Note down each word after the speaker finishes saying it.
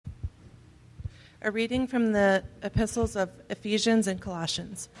A reading from the epistles of Ephesians and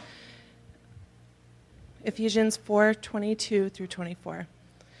Colossians. Ephesians 4:22 through 24.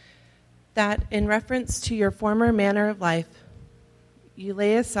 That in reference to your former manner of life, you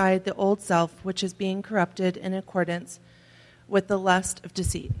lay aside the old self, which is being corrupted in accordance with the lust of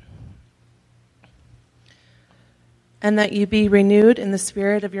deceit, and that you be renewed in the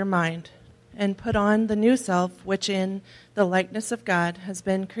spirit of your mind, and put on the new self, which in the likeness of God has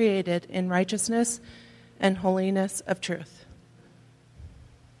been created in righteousness and holiness of truth.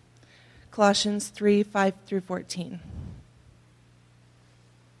 Colossians 3:5 through 14.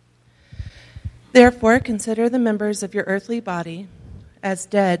 Therefore, consider the members of your earthly body as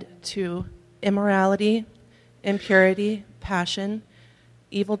dead to immorality, impurity, passion,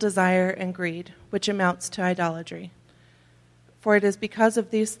 evil desire, and greed, which amounts to idolatry. For it is because of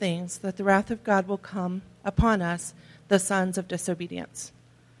these things that the wrath of God will come upon us, the sons of disobedience.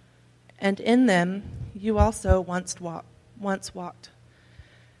 And in them you also once walked,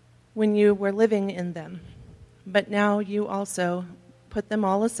 when you were living in them. But now you also put them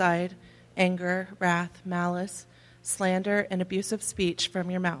all aside, anger, wrath, malice, slander, and abusive speech from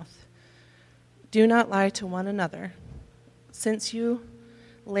your mouth. Do not lie to one another, since you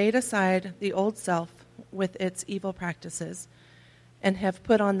laid aside the old self with its evil practices, and have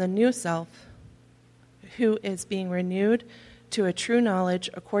put on the new self, who is being renewed to a true knowledge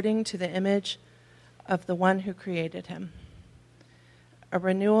according to the image of the one who created him. A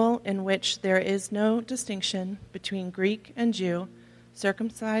renewal in which there is no distinction between Greek and Jew,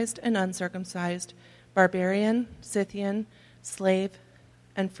 circumcised and uncircumcised, barbarian, Scythian, slave,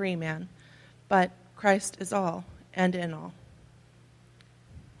 and free man, but Christ is all and in all.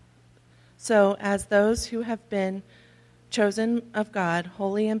 So, as those who have been chosen of God,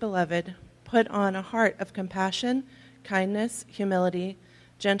 holy and beloved, put on a heart of compassion, kindness, humility,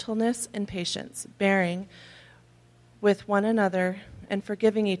 gentleness, and patience, bearing with one another and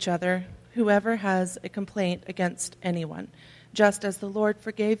forgiving each other, whoever has a complaint against anyone. Just as the Lord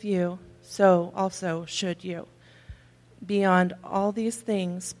forgave you, so also should you. Beyond all these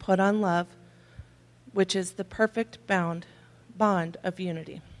things, put on love, which is the perfect bond of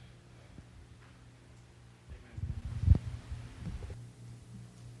unity.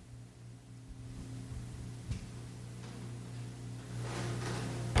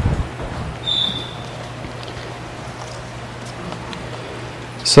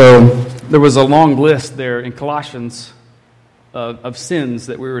 So there was a long list there in Colossians of sins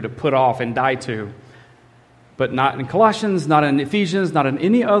that we were to put off and die to. But not in Colossians, not in Ephesians, not in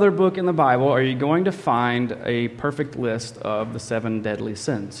any other book in the Bible are you going to find a perfect list of the 7 deadly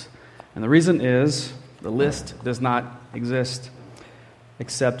sins. And the reason is the list does not exist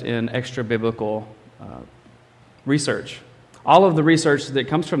except in extra-biblical research. All of the research that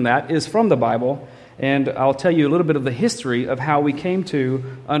comes from that is from the Bible. And I'll tell you a little bit of the history of how we came to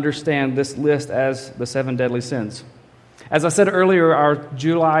understand this list as the 7 deadly sins. As I said earlier, our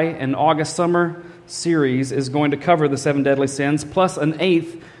July and August summer series is going to cover the 7 deadly sins, plus an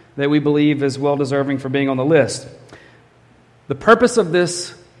 8th that we believe is well-deserving for being on the list. The purpose of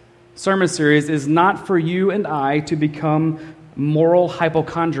this sermon series is not for you and I to become moral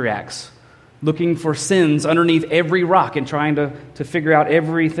hypochondriacs, looking for sins underneath every rock and trying to figure out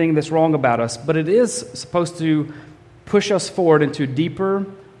everything that's wrong about us. But it is supposed to push us forward into deeper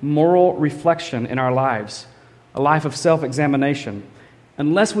moral reflection in our lives, a life of self-examination.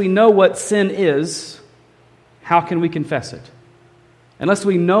 Unless we know what sin is, how can we confess it? Unless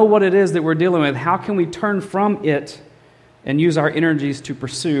we know what it is that we're dealing with, how can we turn from it and use our energies to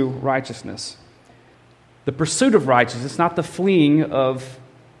pursue righteousness? The pursuit of righteousness, not the fleeing of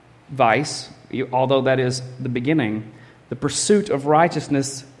vice, although that is the beginning. The pursuit of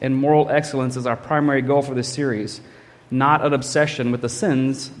righteousness and moral excellence is our primary goal for this series, not an obsession with the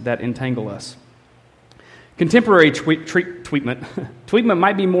sins that entangle us. Contemporary tweetment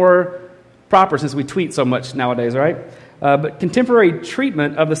might be more proper since we tweet so much nowadays, right? But contemporary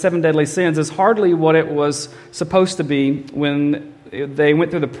treatment of the 7 deadly sins is hardly what it was supposed to be when they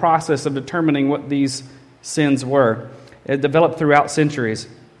went through the process of determining what these sins were. It developed throughout centuries.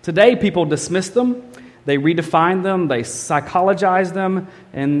 Today, people dismiss them, they redefine them, they psychologize them,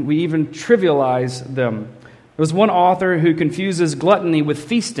 and we even trivialize them. There was one author who confuses gluttony with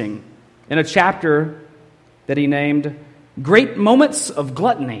feasting in a chapter that he named Great Moments of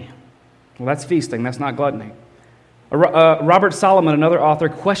Gluttony. Well, that's feasting, that's not gluttony. Robert Solomon, another author,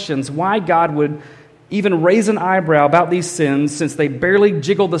 questions why God would even raise an eyebrow about these sins since they barely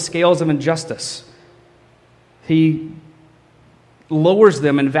jiggle the scales of injustice. He lowers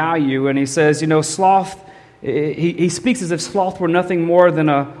them in value, and he says, sloth He speaks as if sloth were nothing more than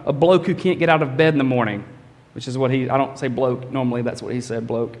a bloke who can't get out of bed in the morning, which is what I don't say bloke normally, that's what he said,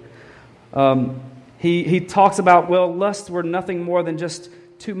 bloke. He talks about, lusts were nothing more than just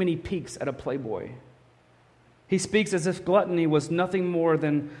too many peeks at a Playboy. He speaks as if gluttony was nothing more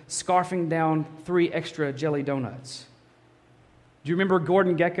than scarfing down 3 extra jelly donuts. Do you remember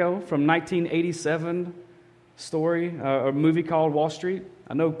Gordon Gekko from 1987 story, a movie called Wall Street?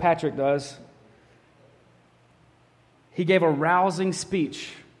 I know Patrick does. He gave a rousing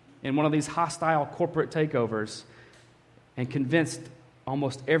speech in one of these hostile corporate takeovers and convinced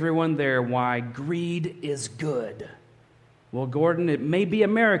almost everyone there why greed is good. Well, Gordon, it may be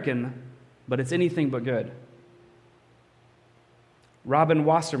American, but it's anything but good. Robin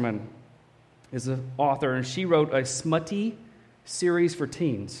Wasserman is an author, and she wrote a smutty series for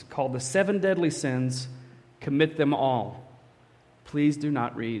teens called The 7 Deadly Sins, Commit Them All. Please do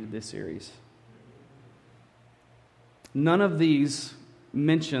not read this series. None of these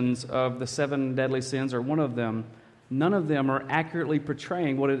mentions of the 7 deadly sins, or one of them, none of them are accurately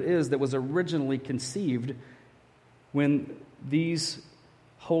portraying what it is that was originally conceived when these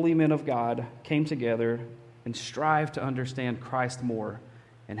holy men of God came together and strived to understand Christ more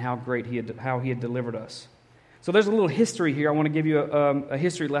and how great he had delivered us. So there's a little history here. I want to give you a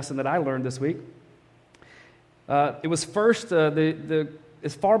history lesson that I learned this week. It was first,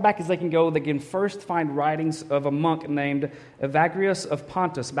 as far back as they can first find writings of a monk named Evagrius of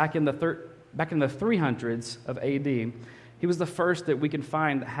Pontus back in the 300s of AD. He was the first that we can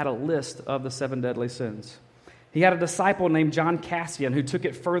find that had a list of the 7 deadly sins. He had a disciple named John Cassian who took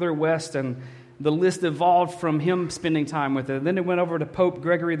it further west, and the list evolved from him spending time with it. And then it went over to Pope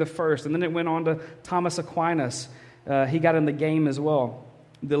Gregory I, and then it went on to Thomas Aquinas. He got in the game as well.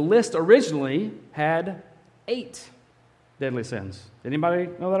 The list originally had 8 deadly sins. Anybody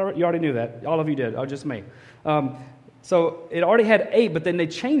know that already? You already knew that. All of you did. Oh, just me. So it already had 8, but then they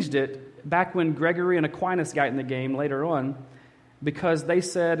changed it back when Gregory and Aquinas got in the game later on, because they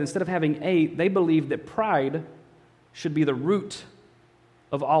said instead of having 8, they believed that pride should be the root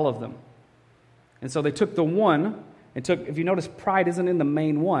of all of them. And so they took the one, if you notice, pride isn't in the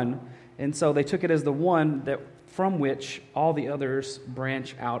main one, and so they took it as the one that from which all the others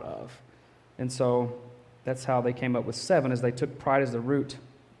branch out of. And so that's how they came up with 7, is they took pride as the root.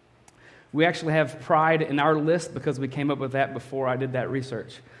 We actually have pride in our list because we came up with that before I did that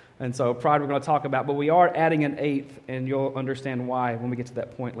research. And so pride we're going to talk about, but we are adding an 8th, and you'll understand why when we get to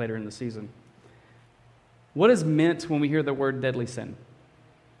that point later in the season. What is meant when we hear the word deadly sin?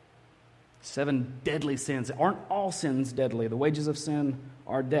 7 deadly sins. Aren't all sins deadly? The wages of sin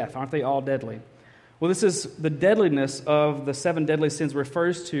are death. Aren't they all deadly? Well, this is the deadliness of the 7 deadly sins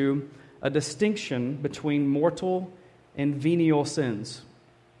refers to a distinction between mortal and venial sins.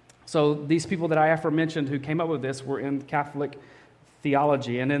 So these people that I aforementioned who came up with this were in Catholic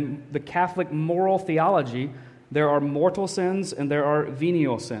theology. And in the Catholic moral theology, there are mortal sins and there are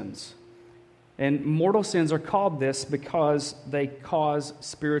venial sins. And mortal sins are called this because they cause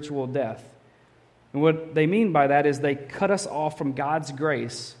spiritual death. And what they mean by that is they cut us off from God's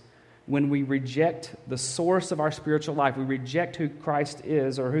grace when we reject the source of our spiritual life. We reject who Christ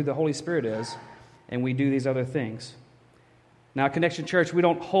is or who the Holy Spirit is, and we do these other things. Now, Connection Church, we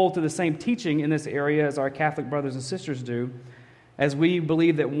don't hold to the same teaching in this area as our Catholic brothers and sisters do, as we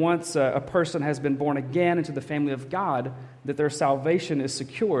believe that once a person has been born again into the family of God, that their salvation is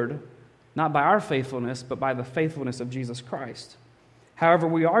secured, not by our faithfulness, but by the faithfulness of Jesus Christ. However,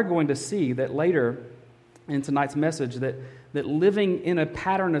 we are going to see that later in tonight's message that living in a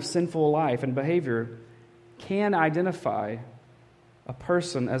pattern of sinful life and behavior can identify a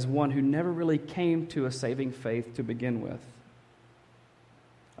person as one who never really came to a saving faith to begin with.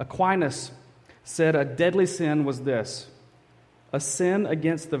 Aquinas said a deadly sin was this: a sin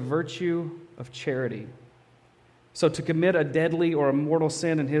against the virtue of charity. So to commit a deadly or a mortal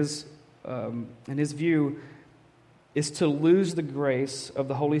sin in his view is to lose the grace of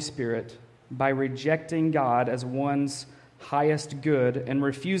the Holy Spirit by rejecting God as one's highest good and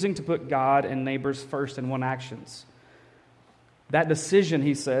refusing to put God and neighbors first in one's actions. That decision,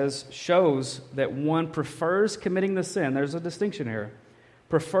 he says, shows that one prefers committing the sin. There's a distinction here.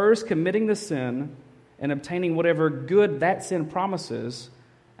 Prefers committing the sin and obtaining whatever good that sin promises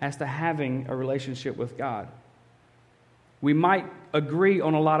as to having a relationship with God. We might agree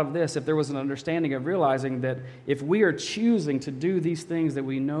on a lot of this if there was an understanding of realizing that if we are choosing to do these things that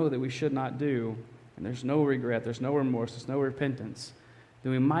we know that we should not do, and there's no regret, there's no remorse, there's no repentance,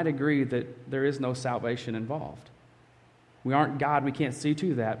 then we might agree that there is no salvation involved. We aren't God, we can't see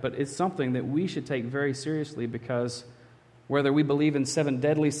to that, but it's something that we should take very seriously because whether we believe in 7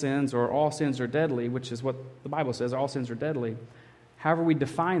 deadly sins or all sins are deadly, which is what the Bible says, all sins are deadly, however we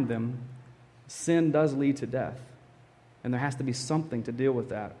define them, sin does lead to death. And there has to be something to deal with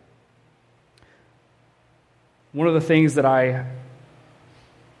that. One of the things that I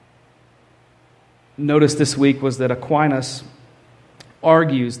noticed this week was that Aquinas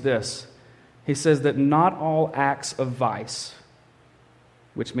argues this. He says that not all acts of vice,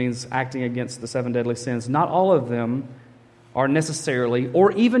 which means acting against the 7 deadly sins, not all of them are necessarily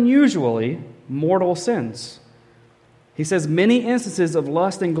or even usually mortal sins. He says many instances of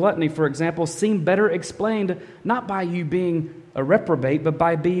lust and gluttony, for example, seem better explained not by you being a reprobate, but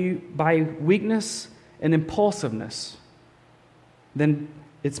by weakness and impulsiveness. Then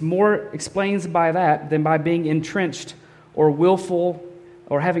it's more explained by that than by being entrenched or willful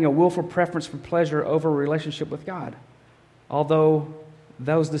or having a willful preference for pleasure over a relationship with God. Although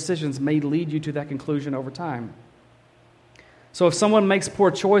those decisions may lead you to that conclusion over time. So if someone makes poor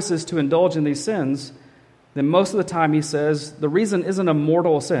choices to indulge in these sins, then most of the time he says the reason isn't a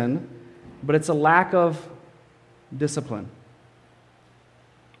mortal sin, but it's a lack of discipline.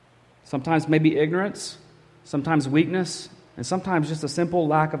 Sometimes maybe ignorance, sometimes weakness, and sometimes just a simple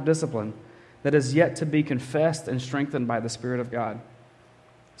lack of discipline that is yet to be confessed and strengthened by the Spirit of God.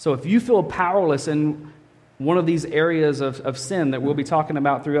 So if you feel powerless in one of these areas of sin that we'll be talking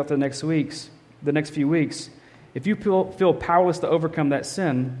about throughout the next few weeks, if you feel powerless to overcome that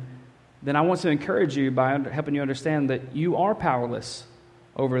sin, then I want to encourage you by helping you understand that you are powerless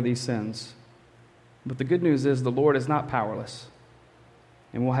over these sins. But the good news is the Lord is not powerless.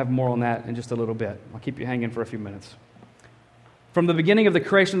 And we'll have more on that in just a little bit. I'll keep you hanging for a few minutes. From the beginning of the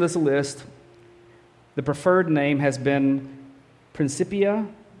creation of this list, the preferred name has been Principia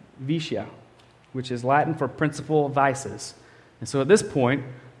Vicia, which is Latin for principal vices. And so at this point,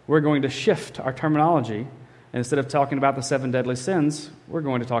 we're going to shift our terminology. And instead of talking about the 7 deadly sins, we're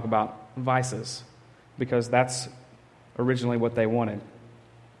going to talk about vices, because that's originally what they wanted.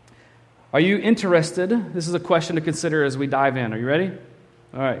 Are you interested? This is a question to consider as we dive in. Are you ready?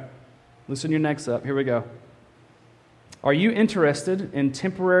 All right. Loosen your necks up. Here we go. Are you interested in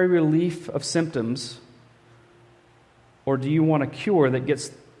temporary relief of symptoms, or do you want a cure that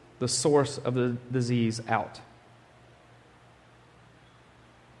gets the source of the disease out?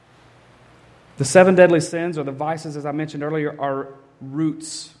 The 7 deadly sins, or the vices, as I mentioned earlier, are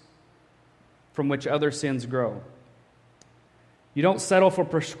roots from which other sins grow. You don't settle for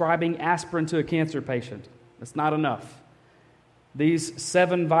prescribing aspirin to a cancer patient. That's not enough. These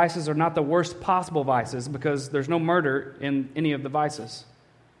 7 vices are not the worst possible vices, because there's no murder in any of the vices.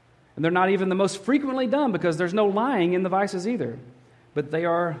 And they're not even the most frequently done, because there's no lying in the vices either. But they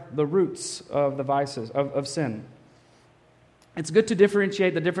are the roots of the vices, of sin. It's good to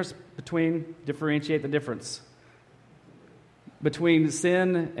differentiate the difference between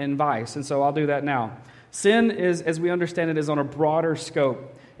sin and vice. And so I'll do that now. Sin is, as we understand it, is on a broader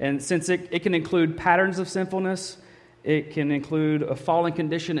scope. And since it can include patterns of sinfulness, it can include a fallen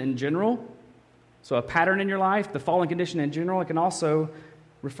condition in general. So a pattern in your life, the fallen condition in general. It can also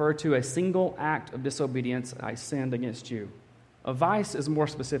refer to a single act of disobedience. I sinned against you. A vice is more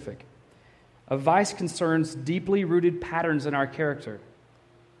specific. A vice concerns deeply rooted patterns in our character.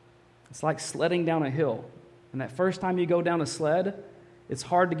 It's like sledding down a hill. And that first time you go down a sled, it's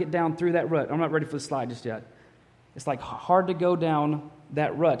hard to get down through that rut. I'm not ready for the slide just yet. It's like hard to go down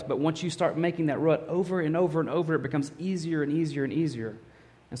that rut. But once you start making that rut over and over and over, it becomes easier and easier and easier.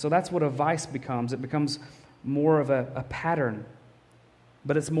 And so that's what a vice becomes. It becomes more of a pattern.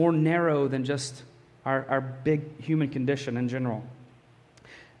 But it's more narrow than just our big human condition in general.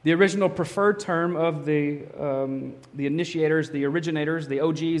 The original preferred term of the initiators, the originators, the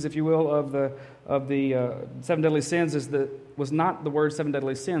OGs, if you will, of the 7 deadly sins was not the word 7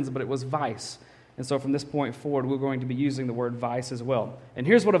 deadly sins, but it was vice. And so from this point forward, we're going to be using the word vice as well. And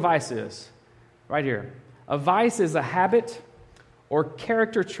here's what a vice is, right here. A vice is a habit or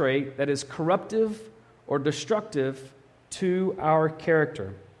character trait that is corruptive or destructive to our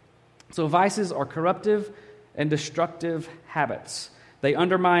character. So vices are corruptive and destructive habits. They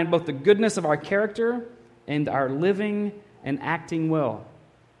undermine both the goodness of our character and our living and acting well.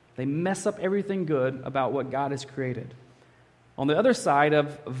 They mess up everything good about what God has created. On the other side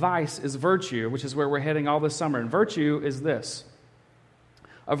of vice is virtue, which is where we're heading all this summer. And virtue is this.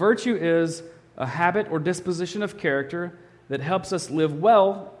 A virtue is a habit or disposition of character that helps us live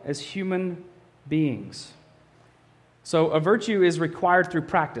well as human beings. So a virtue is required through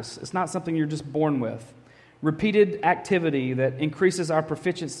practice. It's not something you're just born with. Repeated activity that increases our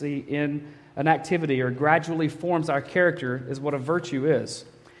proficiency in an activity or gradually forms our character is what a virtue is.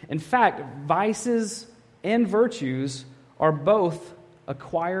 In fact, vices and virtues are both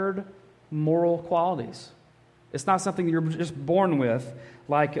acquired moral qualities. It's not something you're just born with,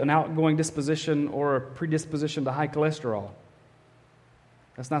 like an outgoing disposition or a predisposition to high cholesterol.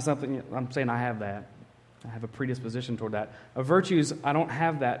 That's not something I'm saying I have that. I have a predisposition toward that. Virtues, I don't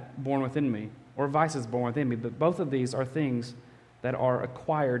have that born within me, or vices born within me, but both of these are things that are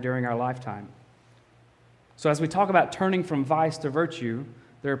acquired during our lifetime. So as we talk about turning from vice to virtue,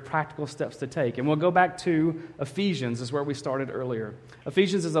 there are practical steps to take. And we'll go back to Ephesians, is where we started earlier.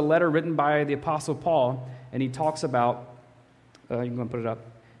 Ephesians is a letter written by the Apostle Paul, and he talks about, you can go and put it up.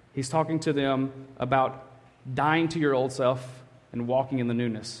 He's talking to them about dying to your old self and walking in the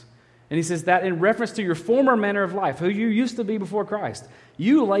newness. And he says that in reference to your former manner of life, who you used to be before Christ,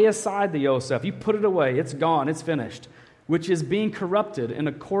 you lay aside the old self. You put it away. It's gone. It's finished, which is being corrupted in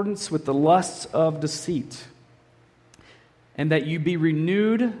accordance with the lusts of deceit. And that you be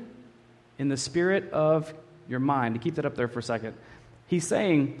renewed in the spirit of your mind. To keep that up there for a second. He's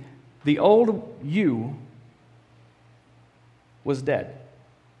saying the old you was dead.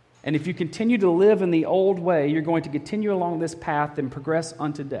 And if you continue to live in the old way, you're going to continue along this path and progress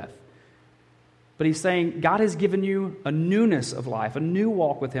unto death. But he's saying God has given you a newness of life, a new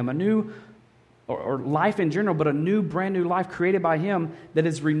walk with Him, a new, or life in general, but a new, brand new life created by Him that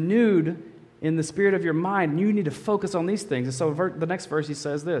is renewed in the spirit of your mind. And you need to focus on these things. And so the next verse, he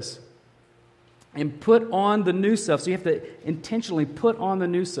says this, and put on the new self. So you have to intentionally put on the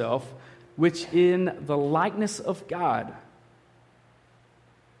new self, which in the likeness of God.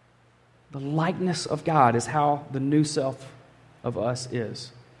 The likeness of God is how the new self of us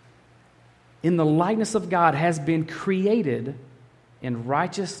is. In the likeness of God has been created in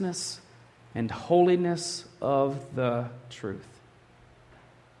righteousness and holiness of the truth.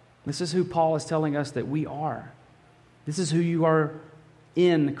 This is who Paul is telling us that we are. This is who you are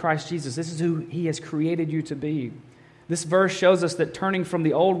in Christ Jesus. This is who He has created you to be. This verse shows us that turning from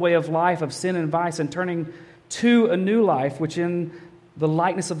the old way of life of sin and vice and turning to a new life, which in the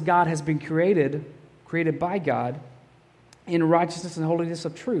likeness of God has been created by God in righteousness and holiness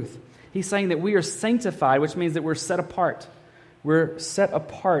of truth. He's saying that we are sanctified, which means that we're set apart. We're set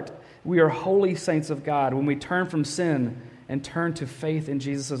apart. We are holy saints of God when we turn from sin and turn to faith in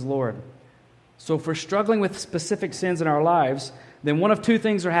Jesus as Lord. So if we're struggling with specific sins in our lives, then one of two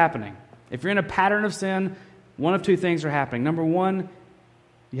things are happening. If you're in a pattern of sin, one of two things are happening. Number one,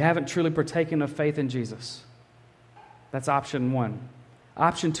 you haven't truly partaken of faith in Jesus. That's option one.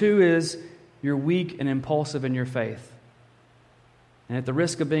 Option two is you're weak and impulsive in your faith. And at the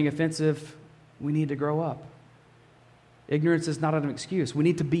risk of being offensive, we need to grow up. Ignorance is not an excuse. We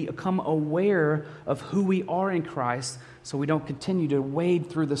need to become aware of who we are in Christ so we don't continue to wade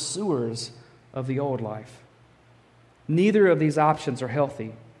through the sewers of the old life. Neither of these options are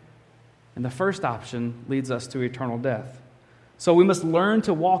healthy. And the first option leads us to eternal death. So we must learn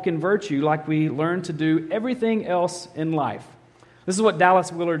to walk in virtue like we learn to do everything else in life. This is what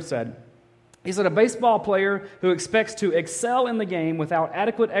Dallas Willard said. He said, a baseball player who expects to excel in the game without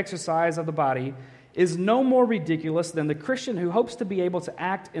adequate exercise of the body is no more ridiculous than the Christian who hopes to be able to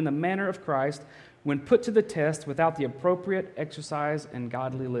act in the manner of Christ when put to the test without the appropriate exercise and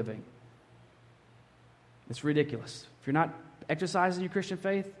godly living. It's ridiculous. If you're not exercising your Christian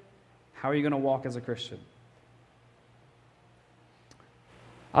faith, how are you going to walk as a Christian?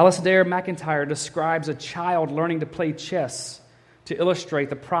 Alasdair MacIntyre describes a child learning to play chess to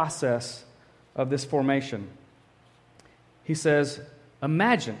illustrate the process of this formation. He says,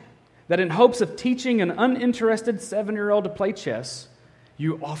 imagine that in hopes of teaching an uninterested 7-year-old to play chess,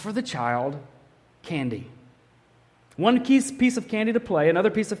 you offer the child candy. One piece of candy to play, another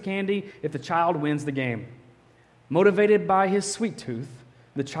piece of candy if the child wins the game. Motivated by his sweet tooth,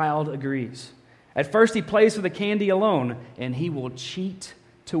 the child agrees. At first he plays for the candy alone, and he will cheat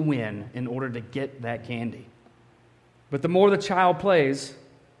to win in order to get that candy. But the more the child plays,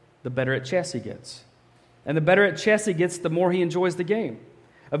 the better at chess he gets. And the better at chess he gets, the more he enjoys the game,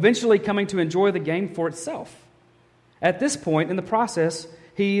 eventually coming to enjoy the game for itself. At this point in the process,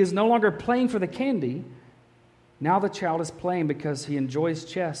 he is no longer playing for the candy. Now the child is playing because he enjoys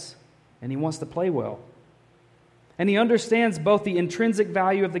chess and he wants to play well. And he understands both the intrinsic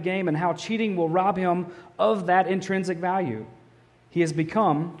value of the game and how cheating will rob him of that intrinsic value. He has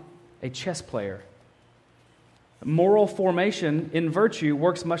become a chess player. Moral formation in virtue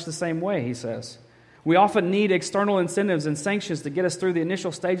works much the same way, he says. We often need external incentives and sanctions to get us through the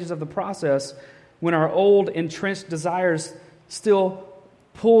initial stages of the process when our old entrenched desires still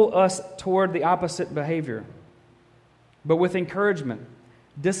pull us toward the opposite behavior. But with encouragement,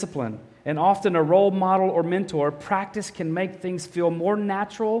 discipline, and often a role model or mentor, practice can make things feel more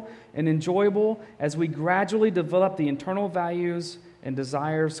natural and enjoyable as we gradually develop the internal values and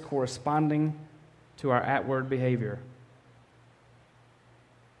desires corresponding to our outward behavior.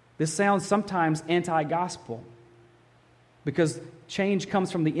 This sounds sometimes anti-gospel because change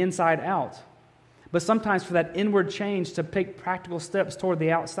comes from the inside out. But sometimes for that inward change to take practical steps toward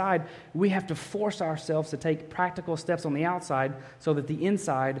the outside, we have to force ourselves to take practical steps on the outside so that the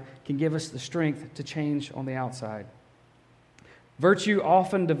inside can give us the strength to change on the outside. Virtue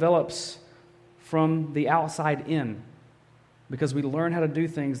often develops from the outside in because we learn how to do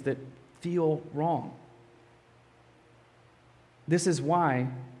things that feel wrong. This is why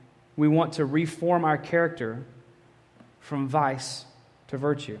we want to reform our character from vice to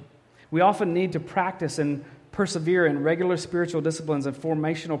virtue. We often need to practice and persevere in regular spiritual disciplines and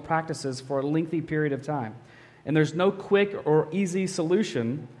formational practices for a lengthy period of time. And there's no quick or easy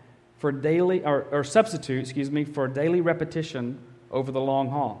solution for daily or substitute, for daily repetition over the long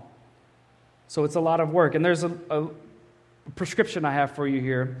haul. So it's a lot of work. And there's a prescription I have for you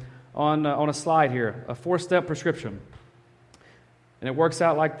here on a slide here, a 4-step prescription. And it works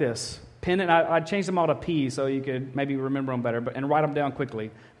out like this. Pin it. I changed them all to P so you could maybe remember them better, and write them down quickly.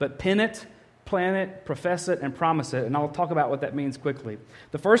 But pin it, plan it, profess it, and promise it. And I'll talk about what that means quickly.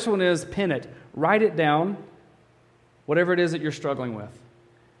 The first one is pin it. Write it down, whatever it is that you're struggling with.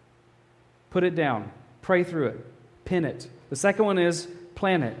 Put it down. Pray through it. Pin it. The second one is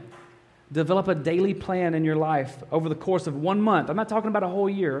plan it. Develop a daily plan in your life over the course of 1 month. I'm not talking about a whole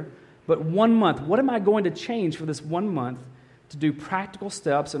year, but 1 month. What am I going to change for this 1 month to do practical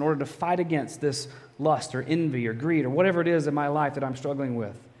steps in order to fight against this lust or envy or greed or whatever it is in my life that I'm struggling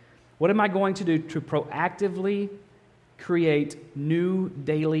with? What am I going to do to proactively create new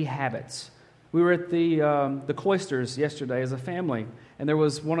daily habits? We were at the Cloisters yesterday as a family, and there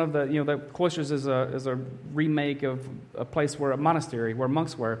was one of the Cloisters is a remake of a place where a monastery where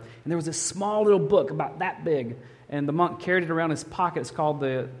monks were, and there was this small little book about that big, and the monk carried it around his pocket. It's called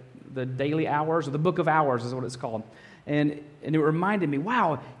the Daily Hours, or the Book of Hours is what it's called. And it reminded me,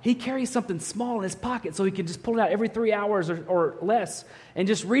 wow, he carries something small in his pocket so he can just pull it out every 3 hours or less and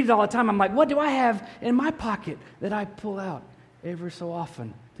just read it all the time. I'm like, what do I have in my pocket that I pull out every so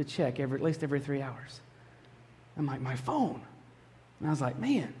often to check at least every 3 hours? I'm like, my phone. And I was like,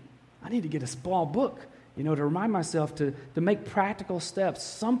 man, I need to get a small book, to remind myself to make practical steps,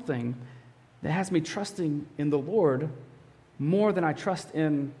 something that has me trusting in the Lord more than I trust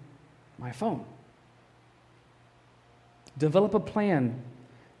in my phone. Develop a plan.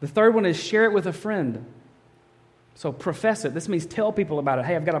 The third one is share it with a friend. So profess it. This means tell people about it.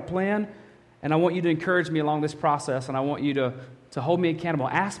 Hey, I've got a plan, and I want you to encourage me along this process, and I want you to hold me accountable.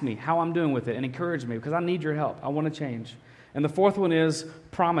 Ask me how I'm doing with it and encourage me because I need your help. I want to change. And the fourth one is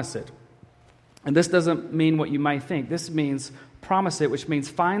promise it. And this doesn't mean what you might think. This means promise it, which means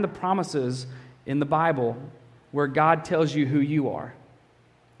find the promises in the Bible where God tells you who you are,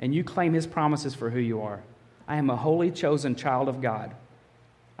 and you claim His promises for who you are. I am a holy, chosen child of God.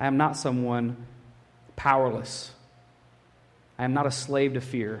 I am not someone powerless. I am not a slave to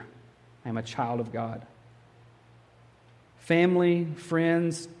fear. I am a child of God. Family,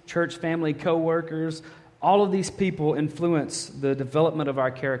 friends, church family, co-workers, all of these people influence the development of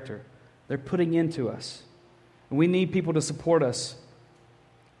our character. They're putting into us. And we need people to support us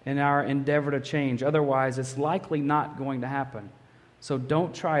in our endeavor to change. Otherwise, it's likely not going to happen. So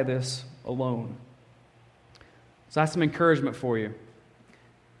don't try this alone. So that's some encouragement for you.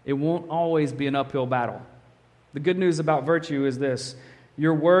 It won't always be an uphill battle. The good news about virtue is this: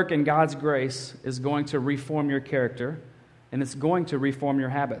 your work and God's grace is going to reform your character, and it's going to reform your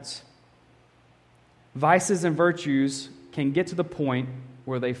habits. Vices and virtues can get to the point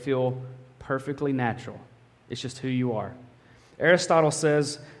where they feel perfectly natural. It's just who you are. Aristotle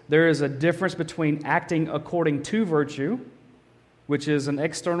says there is a difference between acting according to virtue, which is an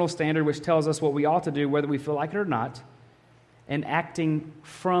external standard which tells us what we ought to do whether we feel like it or not, and acting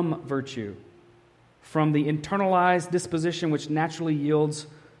from virtue, from the internalized disposition which naturally yields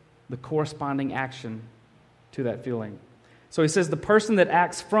the corresponding action to that feeling. So he says the person that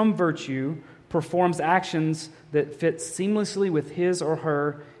acts from virtue performs actions that fit seamlessly with his or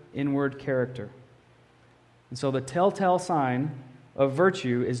her inward character. And so the telltale sign of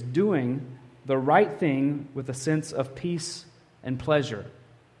virtue is doing the right thing with a sense of peace and pleasure,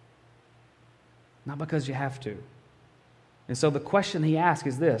 not because you have to. And so the question he asks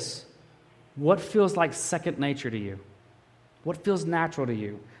is this: what feels like second nature to you? What feels natural to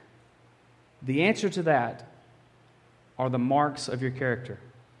you? The answer to that are the marks of your character.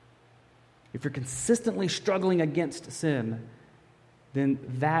 If you're consistently struggling against sin, then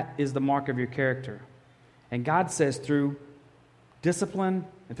that is the mark of your character. And God says through discipline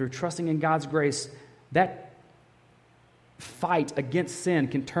and through trusting in God's grace, that fight against sin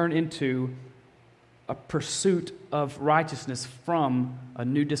can turn into a pursuit of righteousness from a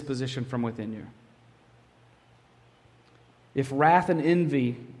new disposition from within you. If wrath and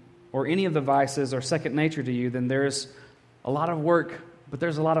envy or any of the vices are second nature to you, then there's a lot of work, but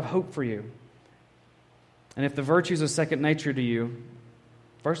there's a lot of hope for you. And if the virtues are second nature to you,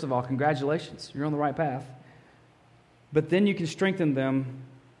 first of all, congratulations, you're on the right path. But then you can strengthen them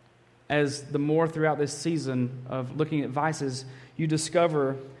as the more throughout this season of looking at vices, you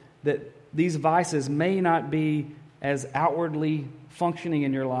discover that these vices may not be as outwardly functioning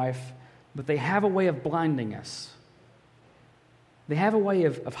in your life, but they have a way of blinding us. They have a way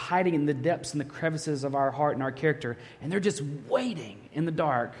of hiding in the depths and the crevices of our heart and our character, and they're just waiting in the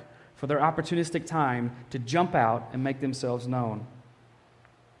dark for their opportunistic time to jump out and make themselves known.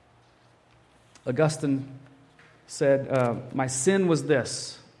 Augustine said, my sin was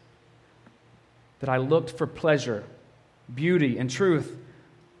this, that I looked for pleasure, beauty, and truth,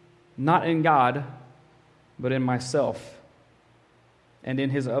 not in God, but in myself and in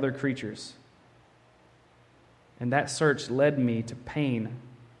his other creatures. And that search led me to pain,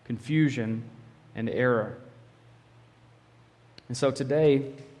 confusion, and error. And so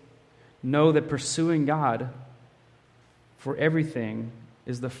today, know that pursuing God for everything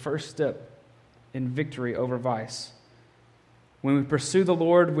is the first step in victory over vice. When we pursue the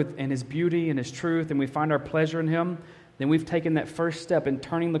Lord and his beauty and his truth, and we find our pleasure in him, then we've taken that first step in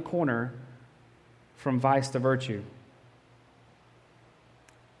turning the corner from vice to virtue.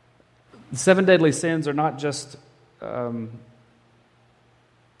 The 7 deadly sins are not just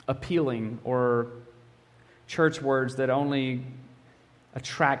appealing or church words that only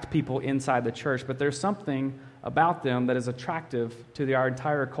attract people inside the church, but there's something about them that is attractive to our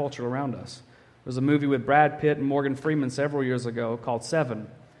entire culture around us. There was a movie with Brad Pitt and Morgan Freeman several years ago called Seven,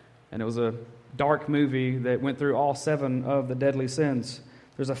 and it was a dark movie that went through all 7 of the deadly sins.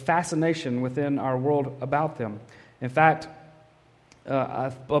 There's a fascination within our world about them. In fact, I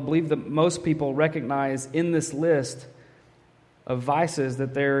believe that most people recognize in this list of vices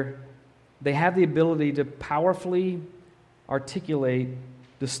that they have the ability to powerfully articulate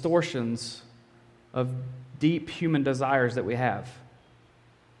distortions of deep human desires that we have.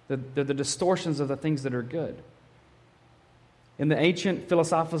 They're the distortions of the things that are good. In the ancient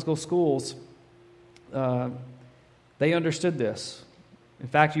philosophical schools, they understood this. In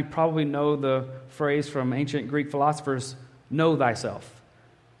fact, you probably know the phrase from ancient Greek philosophers, know thyself.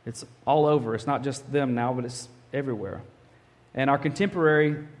 It's all over. It's not just them now, but it's everywhere. And our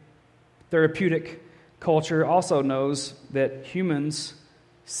contemporary therapeutic culture also knows that humans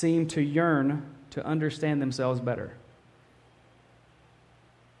seem to yearn to understand themselves better.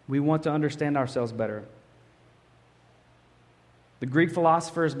 We want to understand ourselves better. The Greek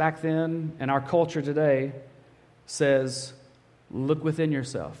philosophers back then and our culture today says, look within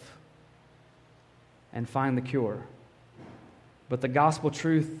yourself and find the cure. But the gospel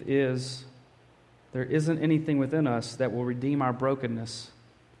truth is there isn't anything within us that will redeem our brokenness.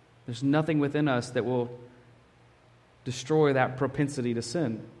 There's nothing within us that will destroy that propensity to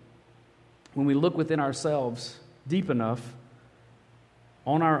sin. When we look within ourselves deep enough,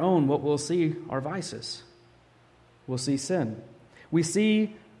 on our own, what we'll see are vices. We'll see sin. We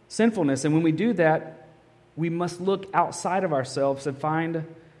see sinfulness, and when we do that, we must look outside of ourselves and find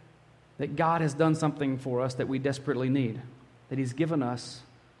that God has done something for us that we desperately need, that He's given us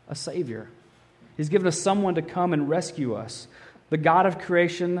a Savior. He's given us someone to come and rescue us. The God of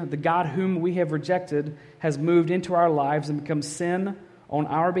creation, the God whom we have rejected, has moved into our lives and become sin on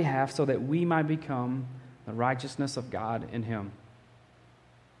our behalf so that we might become the righteousness of God in Him.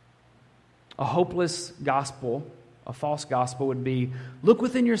 A hopeless gospel, a false gospel would be, look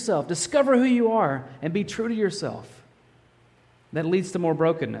within yourself, discover who you are, and be true to yourself. That leads to more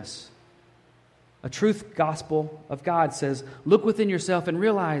brokenness. A truth gospel of God says, look within yourself and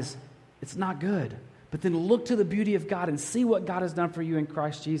realize it's not good. But then look to the beauty of God and see what God has done for you in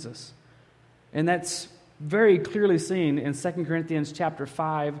Christ Jesus. And that's very clearly seen in 2 Corinthians chapter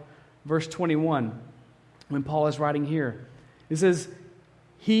 5, verse 21, when Paul is writing here. He says,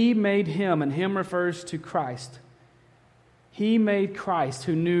 He made Him, and Him refers to Christ. He made Christ,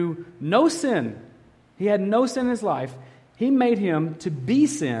 who knew no sin. He had no sin in His life. He made Him to be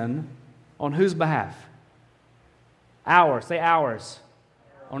sin on whose behalf? Ours. Say ours.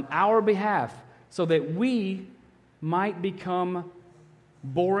 On our behalf, so that we might become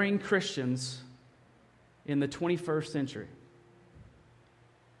boring Christians in the 21st century.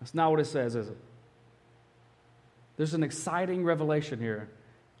 That's not what it says, is it? There's an exciting revelation here.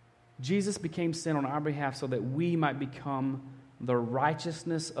 Jesus became sin on our behalf so that we might become the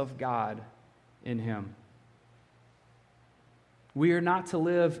righteousness of God in him. We are not to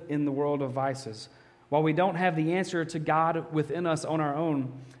live in the world of vices. While we don't have the answer to God within us on our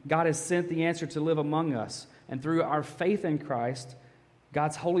own, God has sent the answer to live among us. And through our faith in Christ,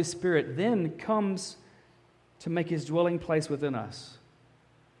 God's Holy Spirit then comes to make his dwelling place within us.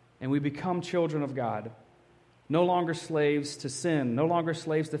 And we become children of God. No longer slaves to sin, no longer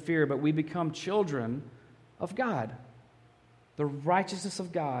slaves to fear, but we become children of God. The righteousness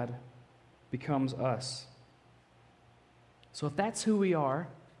of God becomes us. So if that's who we are,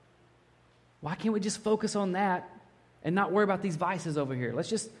 why can't we just focus on that and not worry about these vices over here? Let's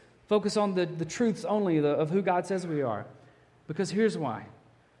just focus on the truths only of who God says we are. Because here's why.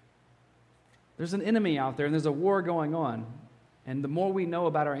 There's an enemy out there and there's a war going on. And the more we know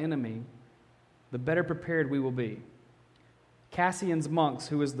about our enemy, the better prepared we will be. Cassian's monks,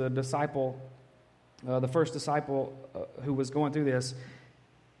 who was the first disciple who was going through this,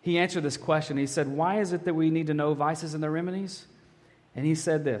 he answered this question. He said, why is it that we need to know vices and their remedies? And he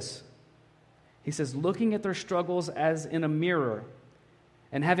said this. He says, looking at their struggles as in a mirror,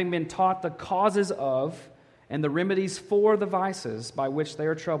 and having been taught the causes of and the remedies for the vices by which they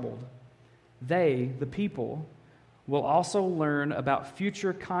are troubled, they, the people, will also learn about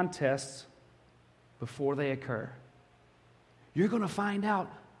future contests before they occur. You're going to find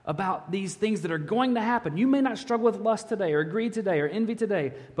out about these things that are going to happen. You may not struggle with lust today or greed today or envy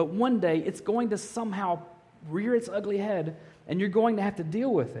today, but one day it's going to somehow rear its ugly head and you're going to have to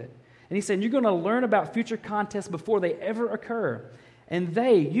deal with it. And he's saying you're going to learn about future contests before they ever occur. And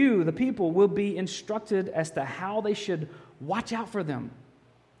they, you, the people, will be instructed as to how they should watch out for them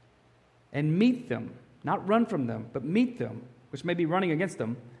and meet them. Not run from them, but meet them, which may be running against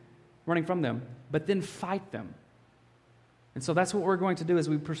them, running from them, but then fight them. And so that's what we're going to do as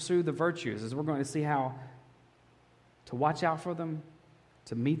we pursue the virtues, is we're going to see how to watch out for them,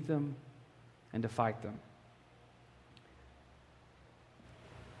 to meet them, and to fight them.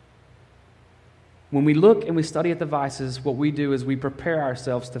 When we look and we study at the vices, what we do is we prepare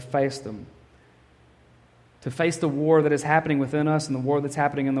ourselves to face them, to face the war that is happening within us and the war that's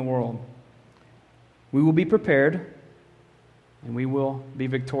happening in the world. We will be prepared, and we will be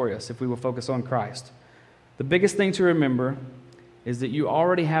victorious if we will focus on Christ. The biggest thing to remember is that you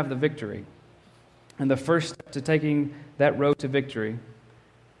already have the victory. And the first step to taking that road to victory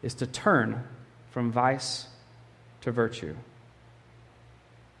is to turn from vice to virtue.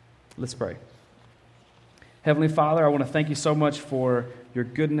 Let's pray. Heavenly Father, I want to thank you so much for your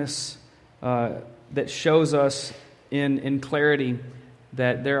goodness that shows us in clarity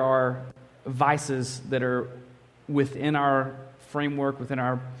that there are vices that are within our framework, within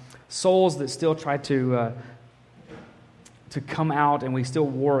our souls that still try to come out, and we still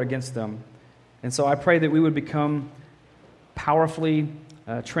war against them. And so I pray that we would become powerfully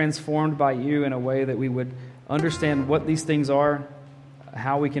transformed by you in a way that we would understand what these things are,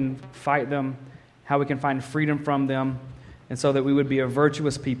 how we can fight them, how we can find freedom from them, and so that we would be a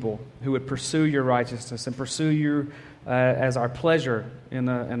virtuous people who would pursue your righteousness and pursue you as our pleasure in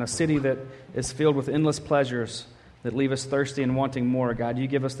a city that is filled with endless pleasures that leave us thirsty and wanting more. God, you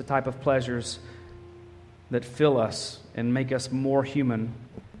give us the type of pleasures that fill us and make us more human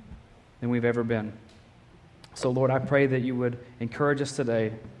than we've ever been. So, Lord, I pray that you would encourage us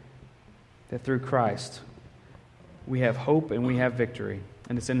today that through Christ we have hope and we have victory.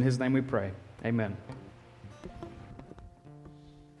 And it's in his name we pray. Amen.